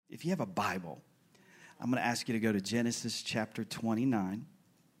if you have a Bible, I'm going to ask you to go to Genesis chapter 29.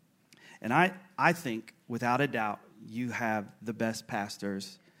 And I think, without a doubt, you have the best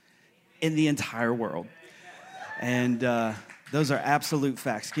pastors in the entire world. And those are absolute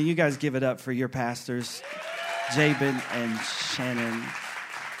facts. Can you guys give it up for your pastors, Jabin and Shannon?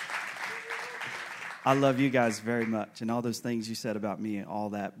 I love you guys very much. And all those things you said about me and all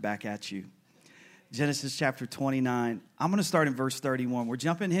that back at you. Genesis chapter 29. I'm going to start in verse 31. We're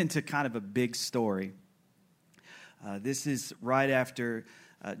jumping into kind of a big story. This is right after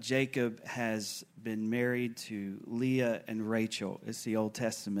Jacob has been married to Leah and Rachel. It's the Old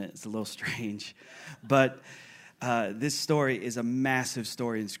Testament. It's a little strange. But this story is a massive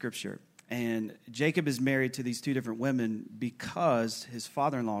story in Scripture. And Jacob is married to these two different women because his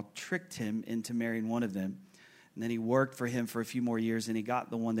father-in-law tricked him into marrying one of them. And then he worked for him for a few more years, and he got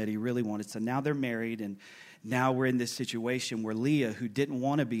the one that he really wanted. So now they're married, and now we're in this situation where Leah, who didn't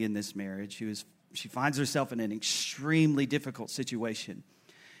want to be in this marriage, she finds herself in an extremely difficult situation,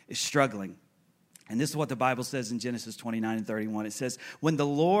 is struggling. And this is what the Bible says in Genesis 29 and 31. It says, when the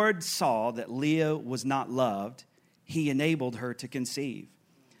Lord saw that Leah was not loved, he enabled her to conceive.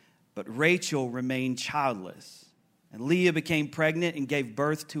 But Rachel remained childless. And Leah became pregnant and gave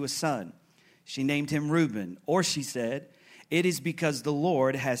birth to a son. She named him Reuben. Or she said, it is because the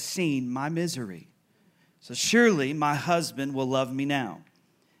Lord has seen my misery. So surely my husband will love me now.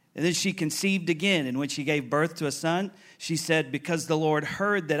 And then she conceived again. And when she gave birth to a son, she said, because the Lord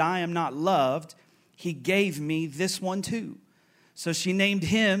heard that I am not loved, he gave me this one too. So she named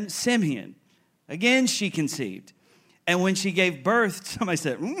him Simeon. Again she conceived. And when she gave birth, somebody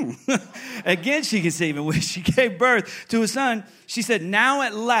said, Again she conceived. And when she gave birth to a son, she said, now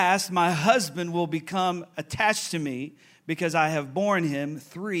at last my husband will become attached to me because I have borne him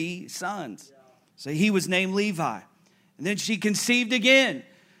 3 sons. So he was named Levi. And then she conceived again.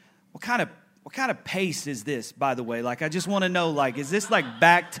 What kind of pace is this, by the way? Like, I just want to know, like, is this like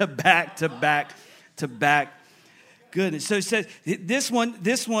back to back to back to back? Goodness. So it says, this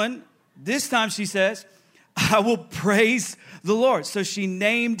time she says, I will praise the Lord. So she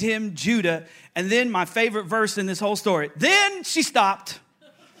named him Judah. And then my favorite verse in this whole story, then she stopped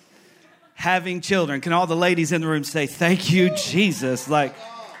having children. Can all the ladies in the room say, thank you, Jesus? Like,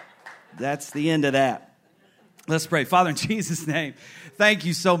 that's the end of that. Let's pray. Father, in Jesus' name, thank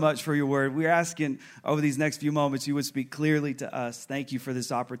you so much for your word. We're asking over these next few moments you would speak clearly to us. Thank you for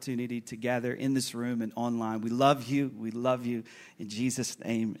this opportunity to gather in this room and online. We love you. We love you in Jesus'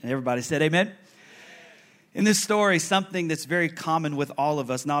 name. And everybody said amen. In this story, something that's very common with all of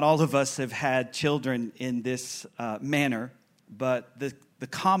us, not all of us have had children in this manner, but the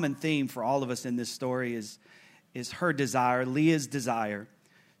common theme for all of us in this story is her desire, Leah's desire,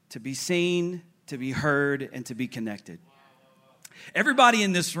 to be seen, to be heard, and to be connected. Everybody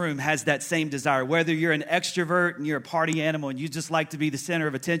in this room has that same desire, whether you're an extrovert and you're a party animal and you just like to be the center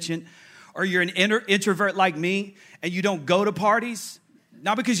of attention, or you're an introvert like me and you don't go to parties.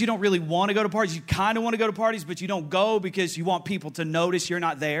 Not because you don't really want to go to parties. You kind of want to go to parties, but you don't go because you want people to notice you're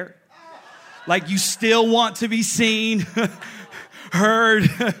not there. Like, you still want to be seen, heard,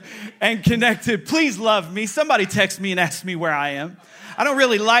 and connected. Please love me. Somebody text me and ask me where I am. I don't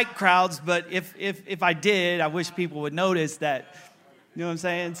really like crowds, but if I did, I wish people would notice that. You know what I'm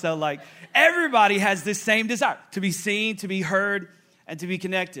saying? So, like, everybody has this same desire to be seen, to be heard, and to be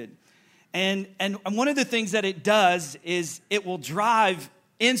connected. And one of the things that it does is it will drive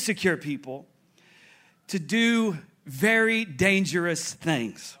insecure people to do very dangerous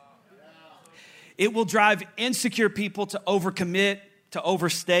things. It will drive insecure people to overcommit, to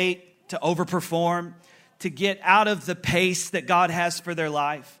overstate, to overperform, to get out of the pace that God has for their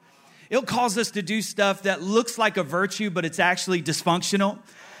life. It'll cause us to do stuff that looks like a virtue, but it's actually dysfunctional.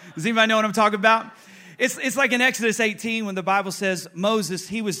 Does anybody know what I'm talking about? It's like in Exodus 18 when the Bible says Moses,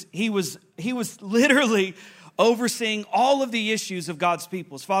 he was literally overseeing all of the issues of God's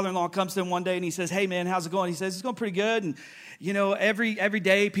people. His father-in-law comes to him one day and he says, hey man, how's it going? He says, it's going pretty good. And you know, every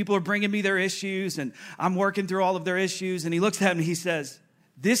day people are bringing me their issues and I'm working through all of their issues. And he looks at him and he says,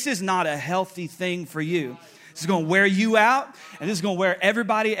 this is not a healthy thing for you. This is going to wear you out, and this is going to wear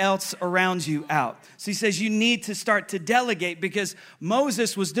everybody else around you out. So he says you need to start to delegate, because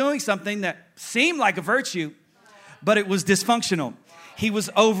Moses was doing something that seemed like a virtue, but it was dysfunctional. He was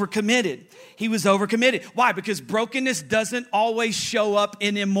overcommitted. Why? Because brokenness doesn't always show up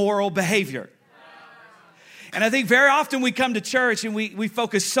in immoral behavior. And I think very often we come to church and we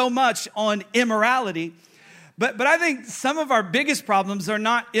focus so much on immorality. But I think some of our biggest problems are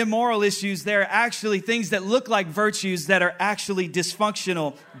not immoral issues. They're actually things that look like virtues that are actually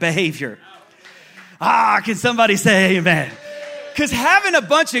dysfunctional behavior. Can somebody say amen? Because having a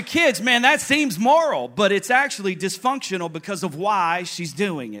bunch of kids, man, that seems moral, but it's actually dysfunctional because of why she's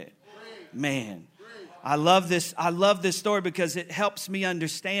doing it. Man, I love this. I love this story because it helps me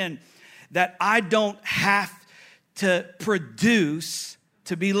understand that I don't have to produce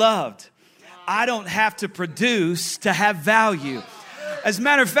to be loved. I don't have to produce to have value. As a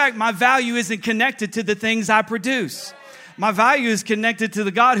matter of fact, my value isn't connected to the things I produce. My value is connected to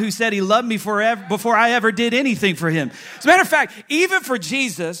the God who said he loved me forever before I ever did anything for him. As a matter of fact, even for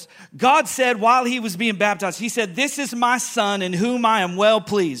Jesus, God said while he was being baptized, he said, "This is my son in whom I am well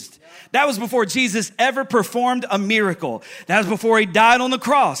pleased." That was before Jesus ever performed a miracle. That was before he died on the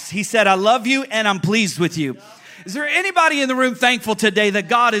cross. He said, "I love you and I'm pleased with you." Is there anybody in the room thankful today that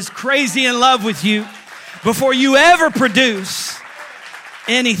God is crazy in love with you before you ever produce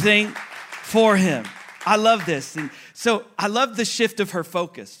anything for him? I love this. And so I love the shift of her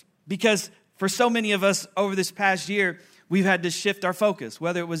focus, because for so many of us over this past year, we've had to shift our focus,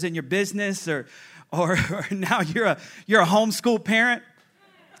 whether it was in your business or now you're a homeschool parent.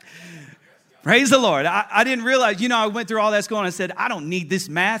 Praise the Lord. I didn't realize, I went through all that school and I said, I don't need this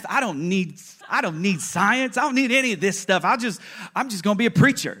math. I don't need science. I don't need any of this stuff. I'm just going to be a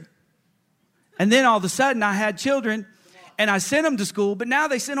preacher. And then all of a sudden I had children and I sent them to school, but now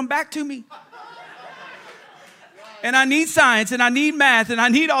they send them back to me. And I need science and I need math and I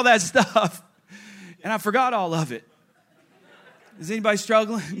need all that stuff. And I forgot all of it. Is anybody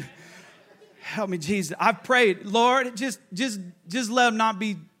struggling? Help me, Jesus. I've prayed, Lord, just let them not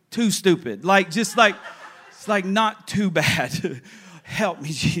be too stupid. It's not too bad. Help me,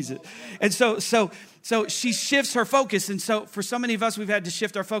 Jesus. And so she shifts her focus. And so for so many of us, we've had to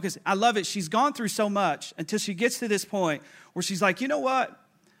shift our focus. I love it. She's gone through so much until she gets to this point where she's like, you know what?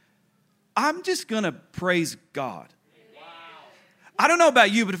 I'm just going to praise God. Wow. I don't know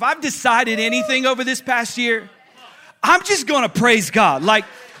about you, but if I've decided anything over this past year, I'm just going to praise God. Like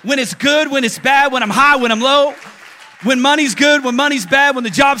when it's good, when it's bad, when I'm high, when I'm low, when money's good, when money's bad, when the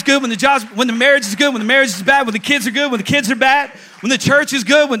job's good, when the marriage is good, when the marriage is bad, when the kids are good, when the kids are bad, when the church is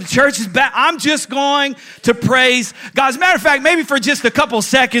good, when the church is bad. I'm just going to praise God. As a matter of fact, maybe for just a couple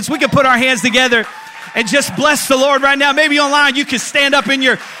seconds, we can put our hands together and just bless the Lord right now. Maybe online you can stand up in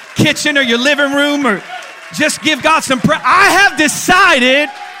your kitchen or your living room or just give God some praise. I have decided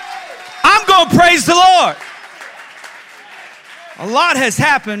I'm going to praise the Lord. A lot has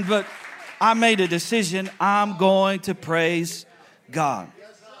happened, but I made a decision. I'm going to praise God.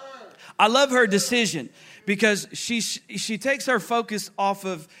 I love her decision because she takes her focus off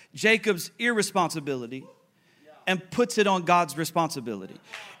of Jacob's irresponsibility and puts it on God's responsibility.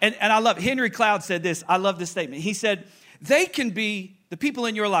 And I love, Henry Cloud said this. I love this statement. He said, the people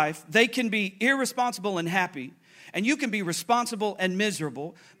in your life, they can be irresponsible and happy, and you can be responsible and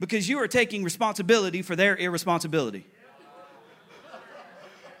miserable because you are taking responsibility for their irresponsibility.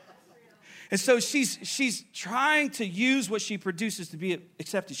 And so she's trying to use what she produces to be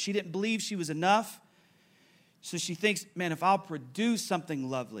accepted. She didn't believe she was enough. So she thinks, man, if I'll produce something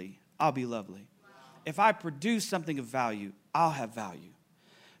lovely, I'll be lovely. If I produce something of value, I'll have value.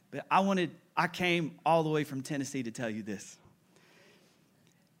 But I came all the way from Tennessee to tell you this.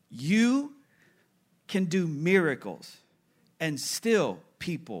 You can do miracles and still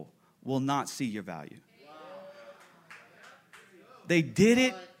people will not see your value. They did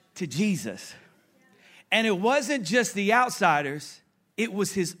it to Jesus. And it wasn't just the outsiders, it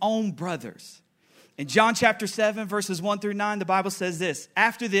was his own brothers. In John chapter 7, verses 1-9, the Bible says this.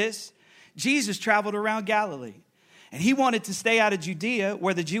 After this, Jesus traveled around Galilee, and he wanted to stay out of Judea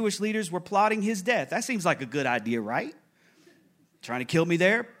where the Jewish leaders were plotting his death. That seems like a good idea, right? Trying to kill me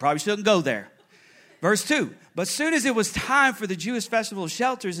there? Probably shouldn't go there. Verse 2, but soon as it was time for the Jewish festival of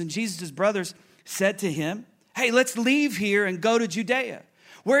shelters, and Jesus' brothers said to him, hey, let's leave here and go to Judea,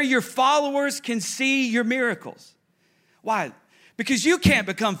 where your followers can see your miracles. Why? Because you can't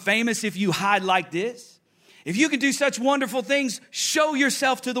become famous if you hide like this. If you can do such wonderful things, show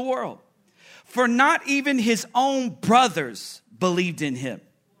yourself to the world. For not even his own brothers believed in him.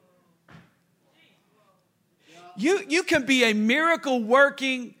 You can be a miracle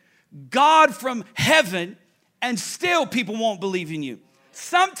working God from heaven and still people won't believe in you.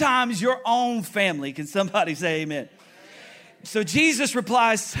 Sometimes your own family. Can somebody say amen? So Jesus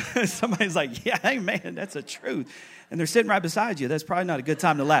replies, somebody's like, yeah, amen, that's a truth. And they're sitting right beside you. That's probably not a good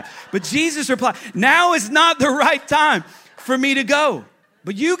time to laugh. But Jesus replied, now is not the right time for me to go.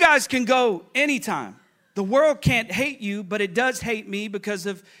 But you guys can go anytime. The world can't hate you, but it does hate me because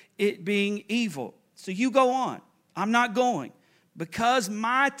of it being evil. So you go on. I'm not going because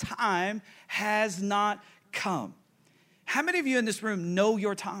my time has not come. How many of you in this room know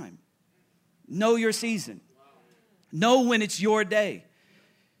your time? Know your season? Know when it's your day.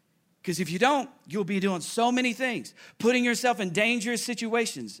 Because if you don't, you'll be doing so many things, putting yourself in dangerous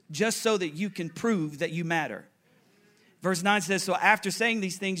situations just so that you can prove that you matter. Verse 9 says, so after saying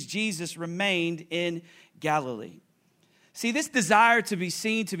these things, Jesus remained in Galilee. See, this desire to be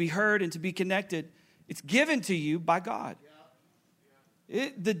seen, to be heard, and to be connected, it's given to you by God.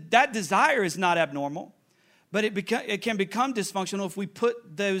 That desire is not abnormal, but it can become dysfunctional if we put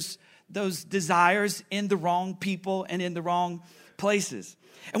those desires in the wrong people and in the wrong places.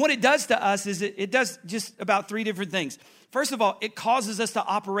 And what it does to us is it does just about three different things. First of all, it causes us to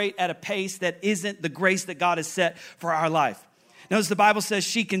operate at a pace that isn't the grace that God has set for our life. Notice the Bible says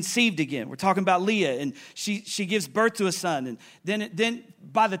she conceived again. We're talking about Leah, and she gives birth to a son. And then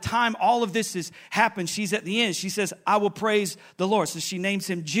by the time all of this has happened, she's at the end. She says, I will praise the Lord. So she names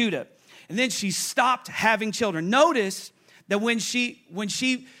him Judah. And then she stopped having children. Notice that when she,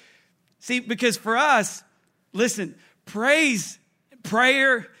 see, because for us, listen,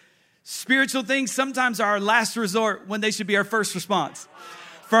 prayer, spiritual things sometimes are our last resort when they should be our first response.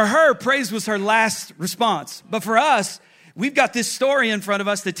 For her, praise was her last response. But for us, we've got this story in front of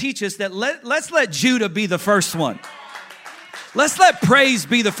us to teach us that let's let Judah be the first one. Let's let praise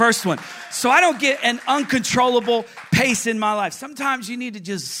be the first one. So I don't get an uncontrollable pace in my life. Sometimes you need to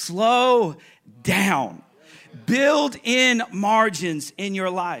just slow down. Build in margins in your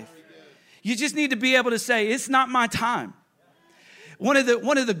life. You just need to be able to say, it's not my time. One of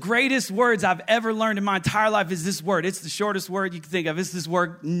the greatest words I've ever learned in my entire life is this word. It's the shortest word you can think of. It's this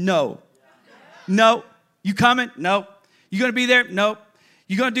word, no. No. You coming? No. You going to be there? Nope.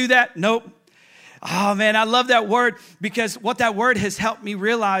 You going to do that? Nope. Oh, man, I love that word because what that word has helped me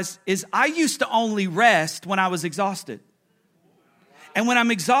realize is I used to only rest when I was exhausted. And when I'm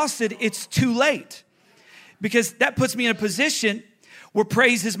exhausted, it's too late because that puts me in a position where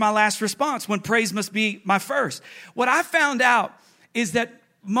praise is my last response, when praise must be my first. What I found out is that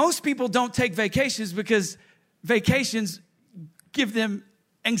most people don't take vacations because vacations give them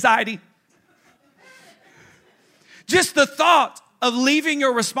anxiety. Just the thought of leaving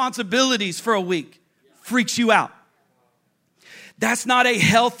your responsibilities for a week freaks you out. That's not a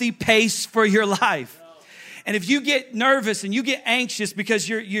healthy pace for your life. And if you get nervous and you get anxious because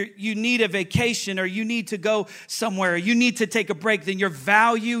you need a vacation or you need to go somewhere, or you need to take a break, then your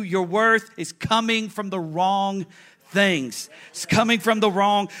value, your worth is coming from the wrong things. It's coming from the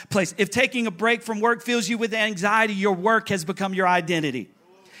wrong place. If taking a break from work fills you with anxiety, your work has become your identity.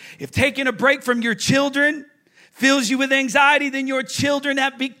 If taking a break from your children fills you with anxiety, then your children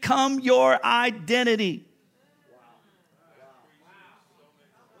have become your identity.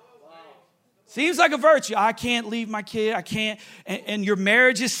 Seems like a virtue. I can't leave my kid. I can't. And your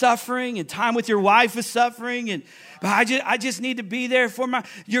marriage is suffering and time with your wife is suffering. But I just need to be there for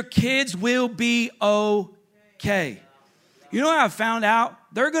your kids will be okay. You know what I found out?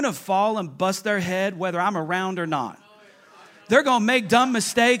 They're going to fall and bust their head whether I'm around or not. They're going to make dumb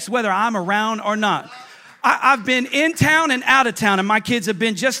mistakes whether I'm around or not. I've been in town and out of town, and my kids have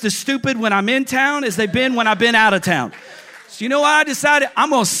been just as stupid when I'm in town as they've been when I've been out of town. So you know what I decided? I'm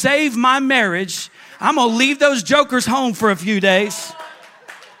going to save my marriage. I'm going to leave those jokers home for a few days.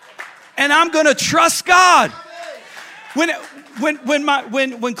 And I'm going to trust God.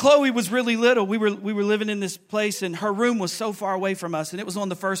 When Chloe was really little, we were living in this place, and her room was so far away from us, and it was on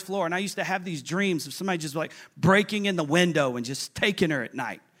the first floor. And I used to have these dreams of somebody just like breaking in the window and just taking her at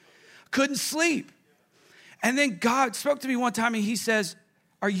night. Couldn't sleep. And then God spoke to me one time, and he says,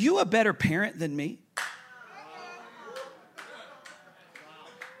 are you a better parent than me?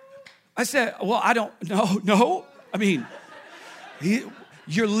 I said, well, I don't know. No. I mean,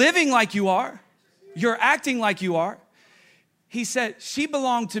 you're living like you are. You're acting like you are. He said, she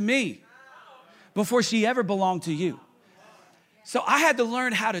belonged to me before she ever belonged to you. So I had to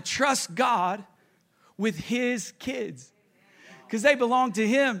learn how to trust God with his kids because they belong to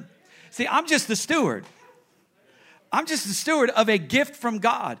him. See, I'm just the steward. I'm just the steward of a gift from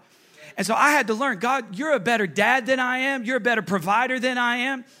God. And so I had to learn, God, you're a better dad than I am. You're a better provider than I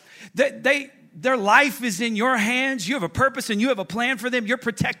am. Their life is in your hands. You have a purpose and you have a plan for them. You're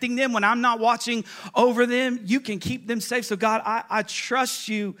protecting them when I'm not watching over them. You can keep them safe. So God, I trust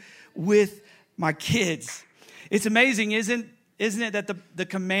you with my kids. It's amazing, isn't it, that the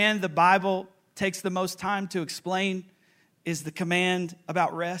command the Bible takes the most time to explain is the command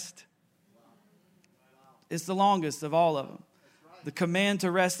about rest? It's the longest of all of them. The command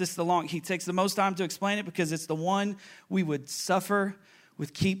to rest is he takes the most time to explain it because it's the one we would suffer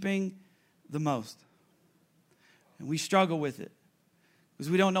with keeping the most. And we struggle with it because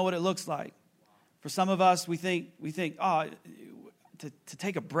we don't know what it looks like. For some of us, we think, to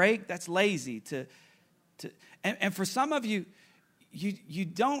take a break, that's lazy. And for some of you, you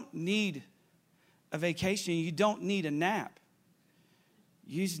don't need a vacation. You don't need a nap.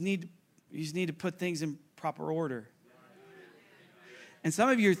 You just need to put things in proper order. And some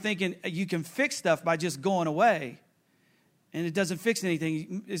of you are thinking you can fix stuff by just going away, and it doesn't fix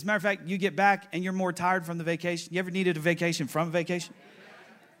anything. As a matter of fact, you get back and you're more tired from the vacation. You ever needed a vacation from a vacation?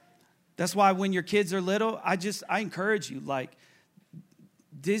 That's why when your kids are little, I encourage you, like,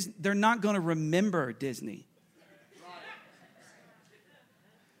 they're not going to remember Disney.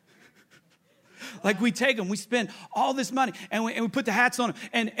 Like, we take them, we spend all this money, and we put the hats on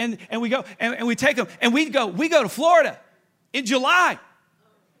them, and we go, and we take them, and we go to Florida in July.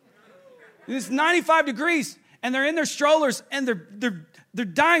 It's 95 degrees, and they're in their strollers, and they're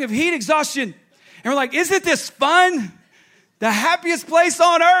dying of heat exhaustion. And we're like, isn't this fun? The happiest place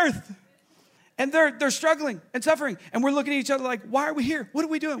on earth. And they're struggling and suffering. And we're looking at each other like, why are we here? What are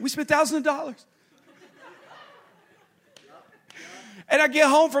we doing? We spent thousands of dollars. And I get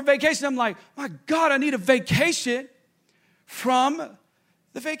home from vacation. I'm like, my God, I need a vacation from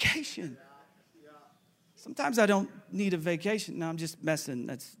the vacation. Sometimes I don't need a vacation. No, I'm just messing.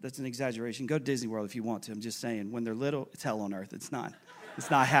 That's an exaggeration. Go to Disney World if you want to. I'm just saying, when they're little, it's hell on earth. It's not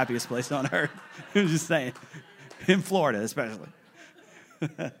happiest place on earth. I'm just saying. In Florida, especially.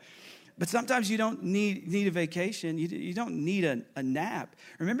 But sometimes you don't need a vacation. You don't need a nap.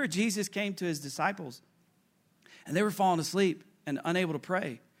 Remember, Jesus came to his disciples, and they were falling asleep and unable to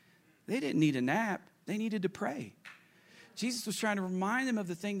pray. They didn't need a nap. They needed to pray. Jesus was trying to remind them of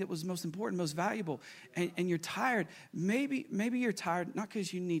the thing that was most important, most valuable. And you're tired. Maybe you're tired not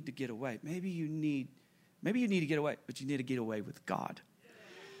because you need to get away. Maybe you need to get away, but you need to get away with God.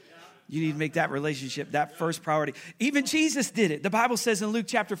 You need to make that relationship that first priority. Even Jesus did it. The Bible says in Luke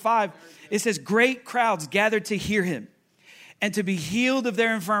chapter 5, it says, great crowds gathered to hear him and to be healed of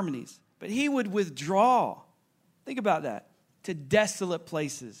their infirmities. But he would withdraw, think about that, to desolate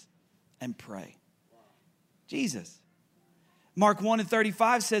places and pray. Jesus. Mark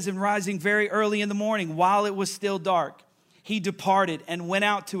 1:35 says, and rising very early in the morning, while it was still dark, he departed and went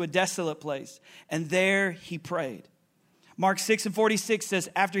out to a desolate place, and there he prayed. Mark 6:46 says,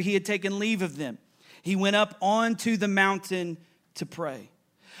 after he had taken leave of them, he went up onto the mountain to pray.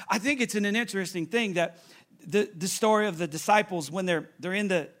 I think it's an interesting thing that the story of the disciples, when they're in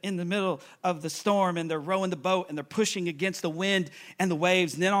the middle of the storm and they're rowing the boat and they're pushing against the wind and the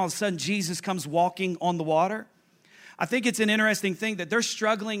waves, and then all of a sudden Jesus comes walking on the water. I think it's an interesting thing that they're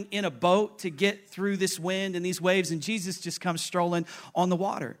struggling in a boat to get through this wind and these waves, and Jesus just comes strolling on the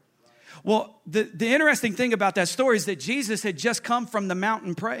water. Well, the interesting thing about that story is that Jesus had just come from the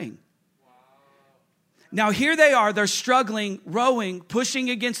mountain praying. Now here they are, they're struggling, rowing,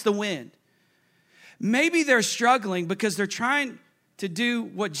 pushing against the wind. Maybe they're struggling because they're trying to do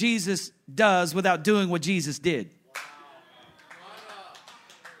what Jesus does without doing what Jesus did.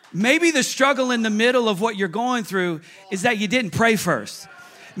 Maybe the struggle in the middle of what you're going through is that you didn't pray first.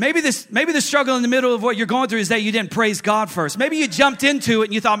 Maybe the struggle in the middle of what you're going through is that you didn't praise God first. Maybe you jumped into it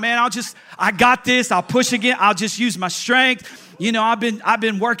and you thought, man, I got this. I'll push again. I'll just use my strength. You know, I've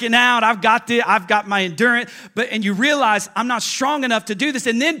been working out. I've got this. I've got my endurance. And you realize I'm not strong enough to do this.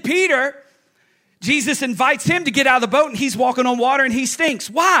 And then Peter, Jesus invites him to get out of the boat, and he's walking on water and he stinks.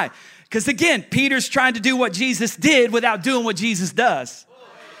 Why? Because again, Peter's trying to do what Jesus did without doing what Jesus does.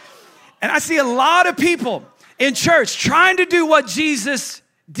 And I see a lot of people in church trying to do what Jesus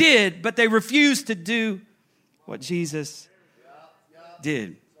did, but they refuse to do what Jesus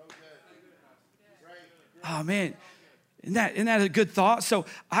did. Oh man, isn't that a good thought? So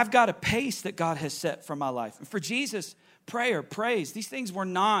I've got a pace that God has set for my life. And for Jesus, prayer, praise, these things were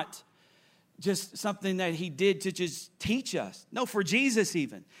not just something that he did to just teach us. No, for Jesus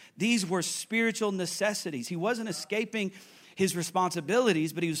even, these were spiritual necessities. He wasn't escaping his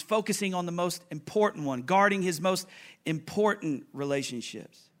responsibilities, but he was focusing on the most important one, guarding his most important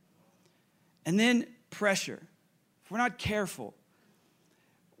relationships. And then pressure. If we're not careful,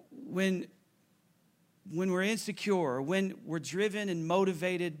 when we're insecure, or when we're driven and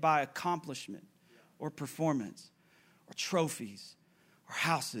motivated by accomplishment or performance or trophies or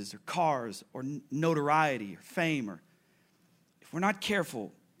houses or cars or notoriety or fame, or if we're not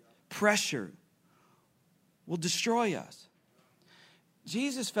careful, pressure will destroy us.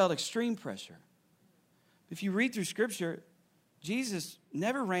 Jesus felt extreme pressure. If you read through Scripture, Jesus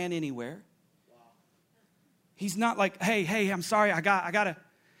never ran anywhere. He's not like, hey, I'm sorry, I gotta.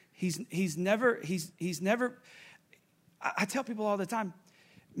 He's never. I tell people all the time,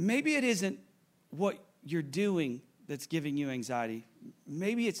 maybe it isn't what you're doing that's giving you anxiety.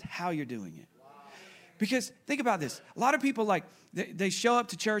 Maybe it's how you're doing it. Because think about this. A lot of people, like, they show up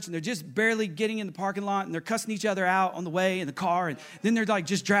to church and they're just barely getting in the parking lot and they're cussing each other out on the way in the car. And then they're like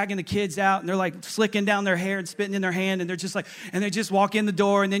just dragging the kids out and they're like slicking down their hair and spitting in their hand. And they're just like, and they just walk in the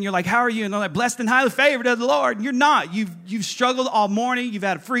door and then you're like, how are you? And they're like, blessed and highly favored of the Lord. And you're not. You've struggled all morning. You've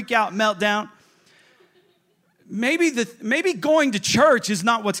had a freak out meltdown. Maybe going to church is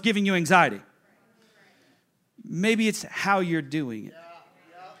not what's giving you anxiety. Maybe it's how you're doing it.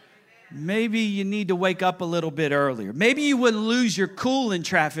 Maybe you need to wake up a little bit earlier. Maybe you wouldn't lose your cool in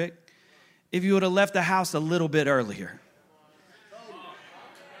traffic if you would have left the house a little bit earlier.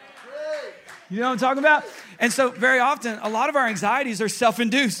 You know what I'm talking about? And so very often, a lot of our anxieties are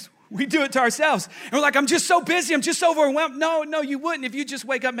self-induced. We do it to ourselves. And we're like, I'm just so busy. I'm just so overwhelmed. No, you wouldn't if you just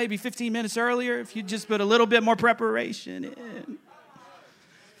wake up maybe 15 minutes earlier, if you just put a little bit more preparation in.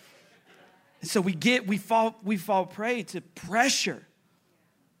 And so we fall prey to pressure.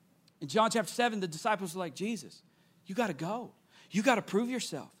 In John chapter 7, the disciples were like, Jesus, you got to go. You got to prove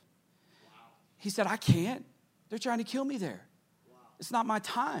yourself. Wow. He said, I can't. They're trying to kill me there. Wow. It's not my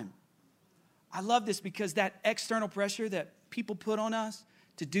time. I love this because that external pressure that people put on us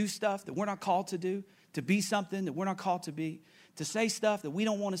to do stuff that we're not called to do, to be something that we're not called to be, to say stuff that we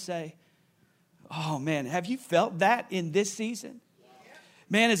don't want to say. Oh, man, have you felt that in this season? Wow.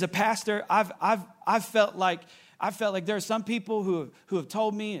 Man, as a pastor, I've felt like there are some people who have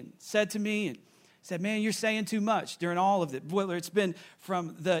told me and said to me and said, man, you're saying too much during all of it. Whether it's been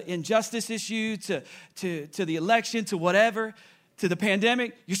from the injustice issue to the election to whatever, to the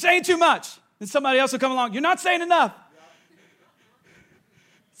pandemic, you're saying too much. And somebody else will come along, you're not saying enough.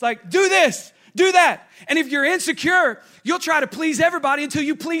 It's like, do this, do that. And if you're insecure, you'll try to please everybody until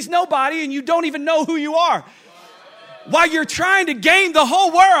you please nobody and you don't even know who you are. While you're trying to gain the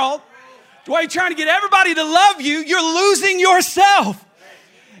whole world, while you're trying to get everybody to love you, you're losing yourself.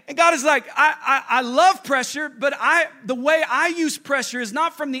 And God is like, I love pressure, but the way I use pressure is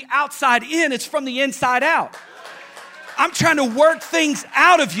not from the outside in, it's from the inside out. I'm trying to work things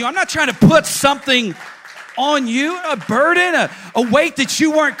out of you. I'm not trying to put something on you, a burden, a weight that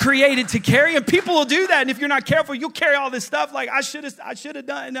you weren't created to carry. And people will do that. And if you're not careful, you'll carry all this stuff like I should have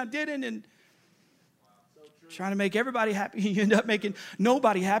done and I didn't. And trying to make everybody happy, you end up making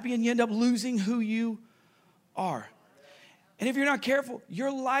nobody happy, and you end up losing who you are. And if you're not careful,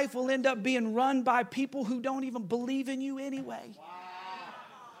 your life will end up being run by people who don't even believe in you anyway.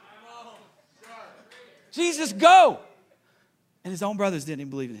 Wow. Jesus, go. And his own brothers didn't even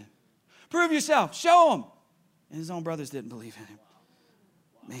believe in him. Prove yourself. Show them. And his own brothers didn't believe in him.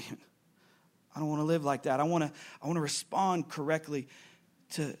 Man, I don't want to live like that. I want to respond correctly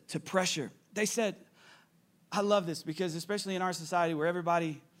to pressure. They said, I love this because especially in our society where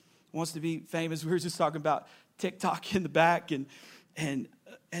everybody wants to be famous, we were just talking about TikTok in the back and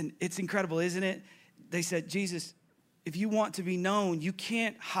it's incredible, isn't it? They said, Jesus, if you want to be known, you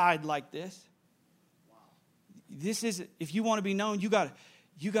can't hide like this. This is, if you want to be known, you got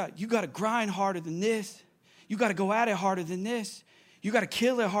to grind harder than this. You got to go at it harder than this. You got to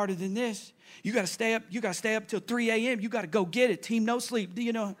kill it harder than this. You got to stay up till 3 a.m. You got to go get it. Team no sleep. Do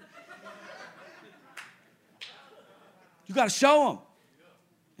you know? You got to show them.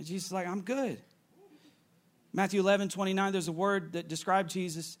 And Jesus is like, I'm good. Matthew 11:29, there's a word that described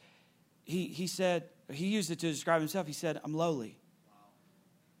Jesus. He said, he used it to describe himself. He said, I'm lowly.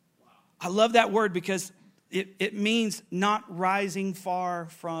 I love that word because it means not rising far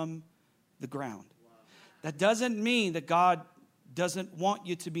from the ground. That doesn't mean that God doesn't want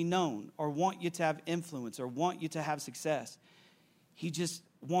you to be known or want you to have influence or want you to have success. He just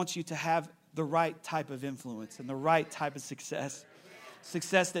wants you to have the right type of influence and the right type of success.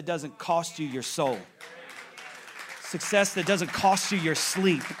 Success that doesn't cost you your soul. Success that doesn't cost you your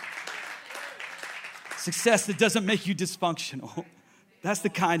sleep. Success that doesn't make you dysfunctional. That's the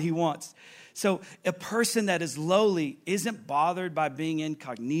kind he wants. So a person that is lowly isn't bothered by being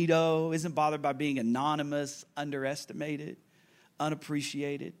incognito, isn't bothered by being anonymous, underestimated,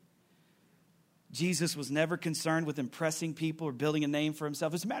 unappreciated. Jesus was never concerned with impressing people or building a name for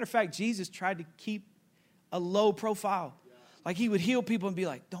himself. As a matter of fact, Jesus tried to keep a low profile. Like he would heal people and be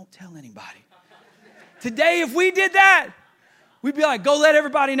like, don't tell anybody. Today, if we did that, we'd be like, go let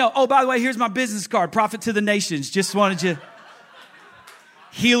everybody know. Oh, by the way, here's my business card. Prophet to the nations. Just wanted you.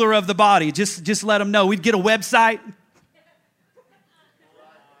 Healer of the body. Just let them know. We'd get a website.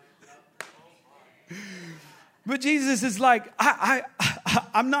 But Jesus is like,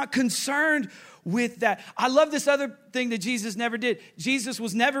 I'm not concerned with that. I love this other thing that Jesus never did. Jesus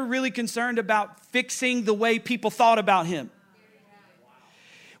was never really concerned about fixing the way people thought about him.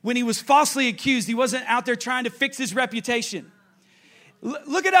 When he was falsely accused, he wasn't out there trying to fix his reputation.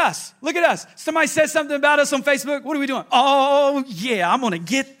 Look at us. Look at us. Somebody says something about us on Facebook. What are we doing? Oh, yeah, I'm going to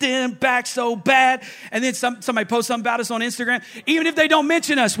get them back so bad. And then somebody posts something about us on Instagram. Even if they don't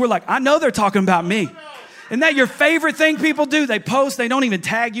mention us, we're like, I know they're talking about me. Isn't that your favorite thing people do? They post, they don't even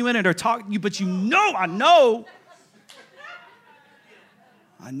tag you in it or talk to you, but I know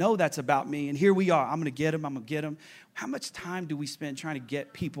that's about me. And here we are. I'm going to get them. How much time do we spend trying to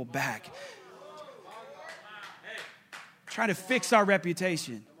get people back? Trying to fix our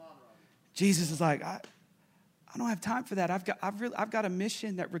reputation. Jesus is like, I don't have time for that. I've got a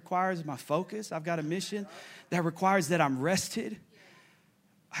mission that requires my focus. I've got a mission that requires that I'm rested.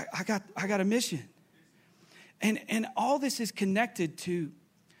 I got a mission. And all this is connected to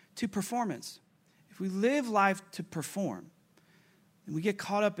performance. If we live life to perform, and we get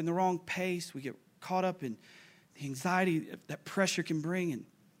caught up in the wrong pace, we get caught up in the anxiety that pressure can bring. And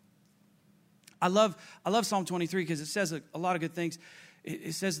I love Psalm 23 because it says a lot of good things.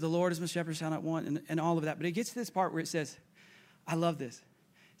 It says, the Lord is my shepherd, shall not want, and all of that. But it gets to this part where it says, I love this.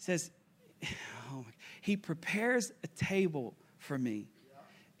 It says, he prepares a table for me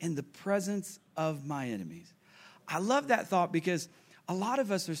in the presence of my enemies. I love that thought because a lot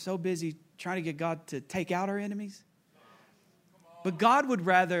of us are so busy trying to get God to take out our enemies. But God would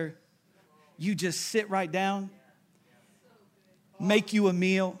rather you just sit right down, make you a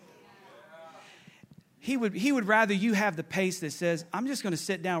meal. He would rather you have the pace that says, I'm just going to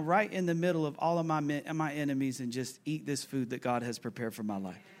sit down right in the middle of all of my enemies and just eat this food that God has prepared for my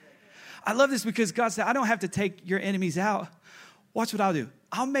life. I love this because God said, I don't have to take your enemies out. Watch what I'll do.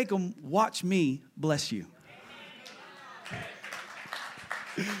 I'll make them watch me bless you.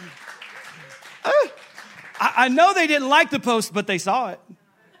 I know they didn't like the post, but they saw it.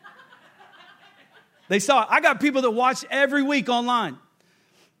 They saw it. I got people that watch every week online.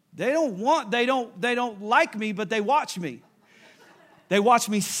 They don't like me, but they watch me. They watch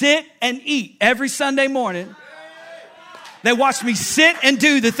me sit and eat every Sunday morning. They watch me sit and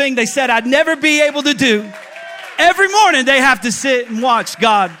do the thing they said I'd never be able to do. Every morning they have to sit and watch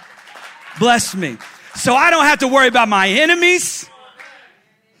God bless me. So I don't have to worry about my enemies.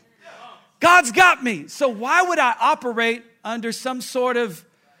 God's got me. So why would I operate under some sort of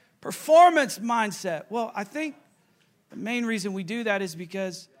performance mindset? Well, I think the main reason we do that is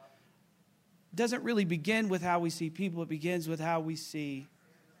because it doesn't really begin with how we see people. It begins with how we see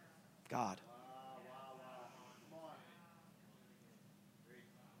God.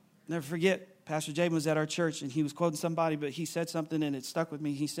 Never forget, Pastor Jaden was at our church and he was quoting somebody, but he said something and it stuck with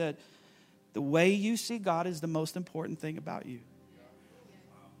me. He said, the way you see God is the most important thing about you.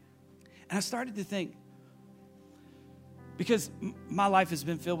 And I started to think, because my life has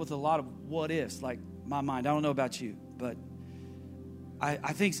been filled with a lot of what ifs, like my mind. I don't know about you, but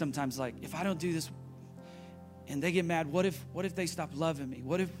I think sometimes, like, if I don't do this and they get mad, what if they stop loving me?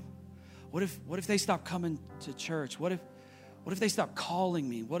 What if they stop coming to church? What if they stop calling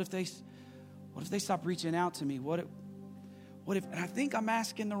me? What if they stop reaching out to me? What if, and I think I'm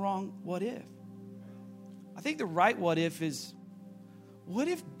asking the wrong what if. I think the right what if is, what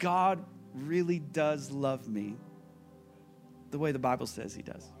if God really does love me the way the Bible says he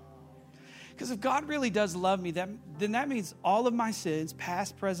does? Because if God really does love me, then that means all of my sins,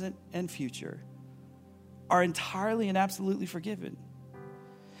 past, present, and future, are entirely and absolutely forgiven.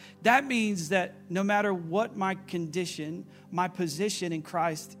 That means that no matter what my condition, my position in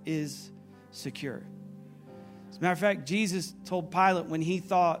Christ is secure. As a matter of fact, Jesus told Pilate when he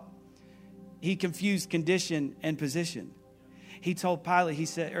thought he confused condition and position. He told Pilate,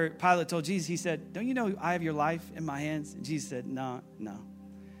 Pilate told Jesus, he said, don't you know I have your life in my hands? And Jesus said, no.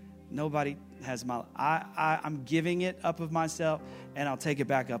 Nobody has my life. I'm giving it up of myself, and I'll take it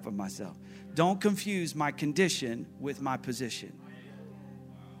back up of myself. Don't confuse my condition with my position.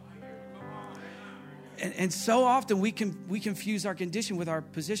 And so often we confuse our condition with our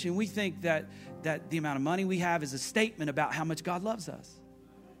position. We think that the amount of money we have is a statement about how much God loves us.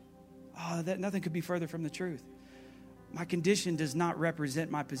 Oh, that nothing could be further from the truth. My condition does not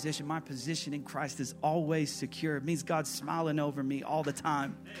represent my position. My position in Christ is always secure. It means God's smiling over me all the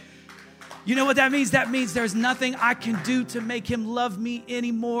time. You know what that means? That means there's nothing I can do to make him love me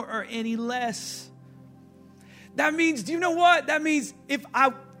any more or any less. That means, do you know what? That means if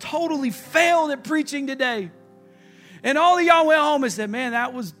I totally failed at preaching today and all of y'all went home and said, man,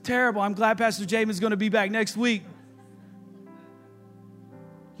 that was terrible. I'm glad Pastor James is going to be back next week.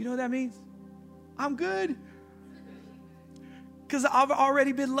 You know what that means? I'm good. Because I've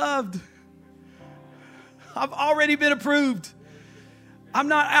already been loved. I've already been approved. I'm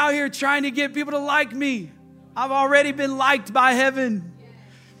not out here trying to get people to like me. I've already been liked by heaven.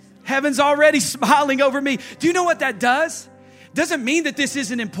 Heaven's already smiling over me. Do you know what that does? Doesn't mean that this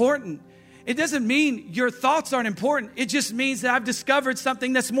isn't important. It doesn't mean your thoughts aren't important. It just means that I've discovered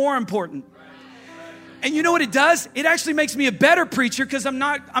something that's more important. And you know what it does? It actually makes me a better preacher because I'm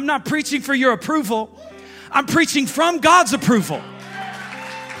not preaching for your approval. I'm preaching from God's approval.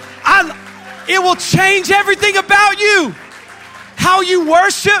 It will change everything about you. How you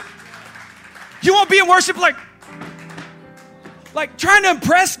worship. You won't be in worship like trying to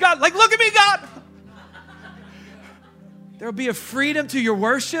impress God. Like, look at me, God. There'll be a freedom to your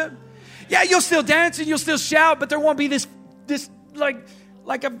worship. Yeah, you'll still dance and you'll still shout, but there won't be this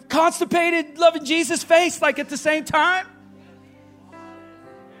like a constipated, loving Jesus face like at the same time.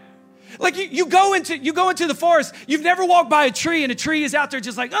 Like you go into the forest. You've never walked by a tree and a tree is out there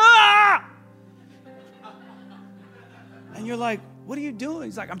just like, ah! And you're like, what are you doing?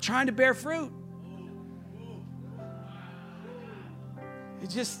 He's like, I'm trying to bear fruit. It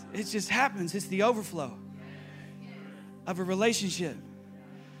just happens. It's the overflow of a relationship.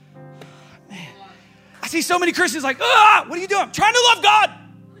 Man, I see so many Christians like, what are you doing? I'm trying to love God.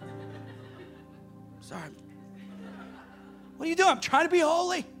 Sorry. What are you doing? I'm trying to be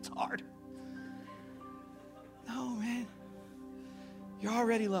holy. It's hard. No, man. You're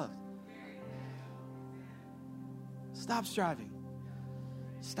already loved. Stop striving.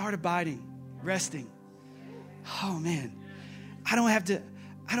 Start abiding, resting. Oh, man. I don't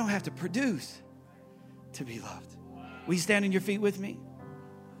have to produce to be loved. Will you stand on your feet with me?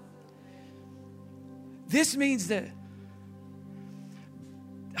 This means that,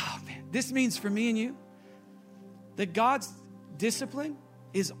 this means for me and you that God's discipline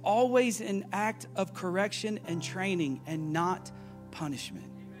is always an act of correction and training and not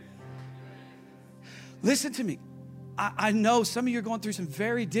punishment. Listen to me. I know some of you are going through some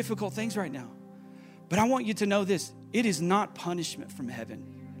very difficult things right now, but I want you to know this. It is not punishment from heaven.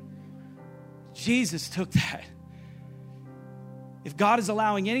 Jesus took that. If God is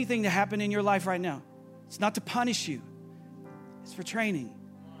allowing anything to happen in your life right now, it's not to punish you. It's for training.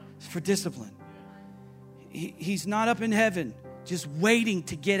 It's for discipline. He's not up in heaven just waiting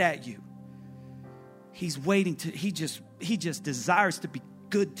to get at you. He's waiting to, he just desires to be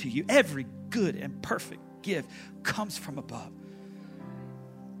good to you. Every good and perfect gift comes from above.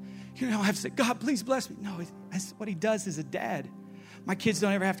 You don't have to say, God, please bless me. No, that's what he does as a dad. My kids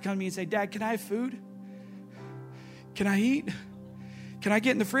don't ever have to come to me and say, Dad, can I have food? Can I eat? Can I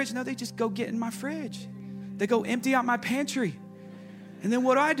get in the fridge? No, they just go get in my fridge. They go empty out my pantry. And then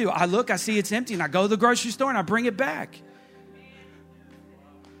what do? I look, I see it's empty, and I go to the grocery store and I bring it back.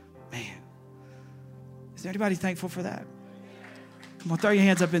 Man, is there anybody thankful for that? Come on, throw your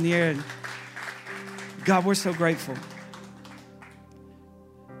hands up in the air. God, we're so grateful.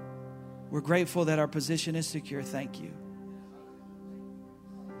 We're grateful that our position is secure. Thank you.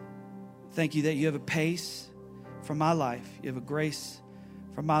 Thank you that you have a pace for my life. You have a grace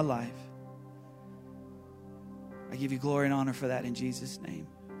for my life. I give you glory and honor for that in Jesus' name.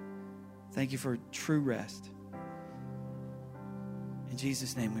 Thank you for true rest. In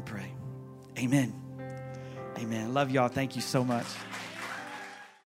Jesus' name we pray. Amen. Amen. Love y'all. Thank you so much.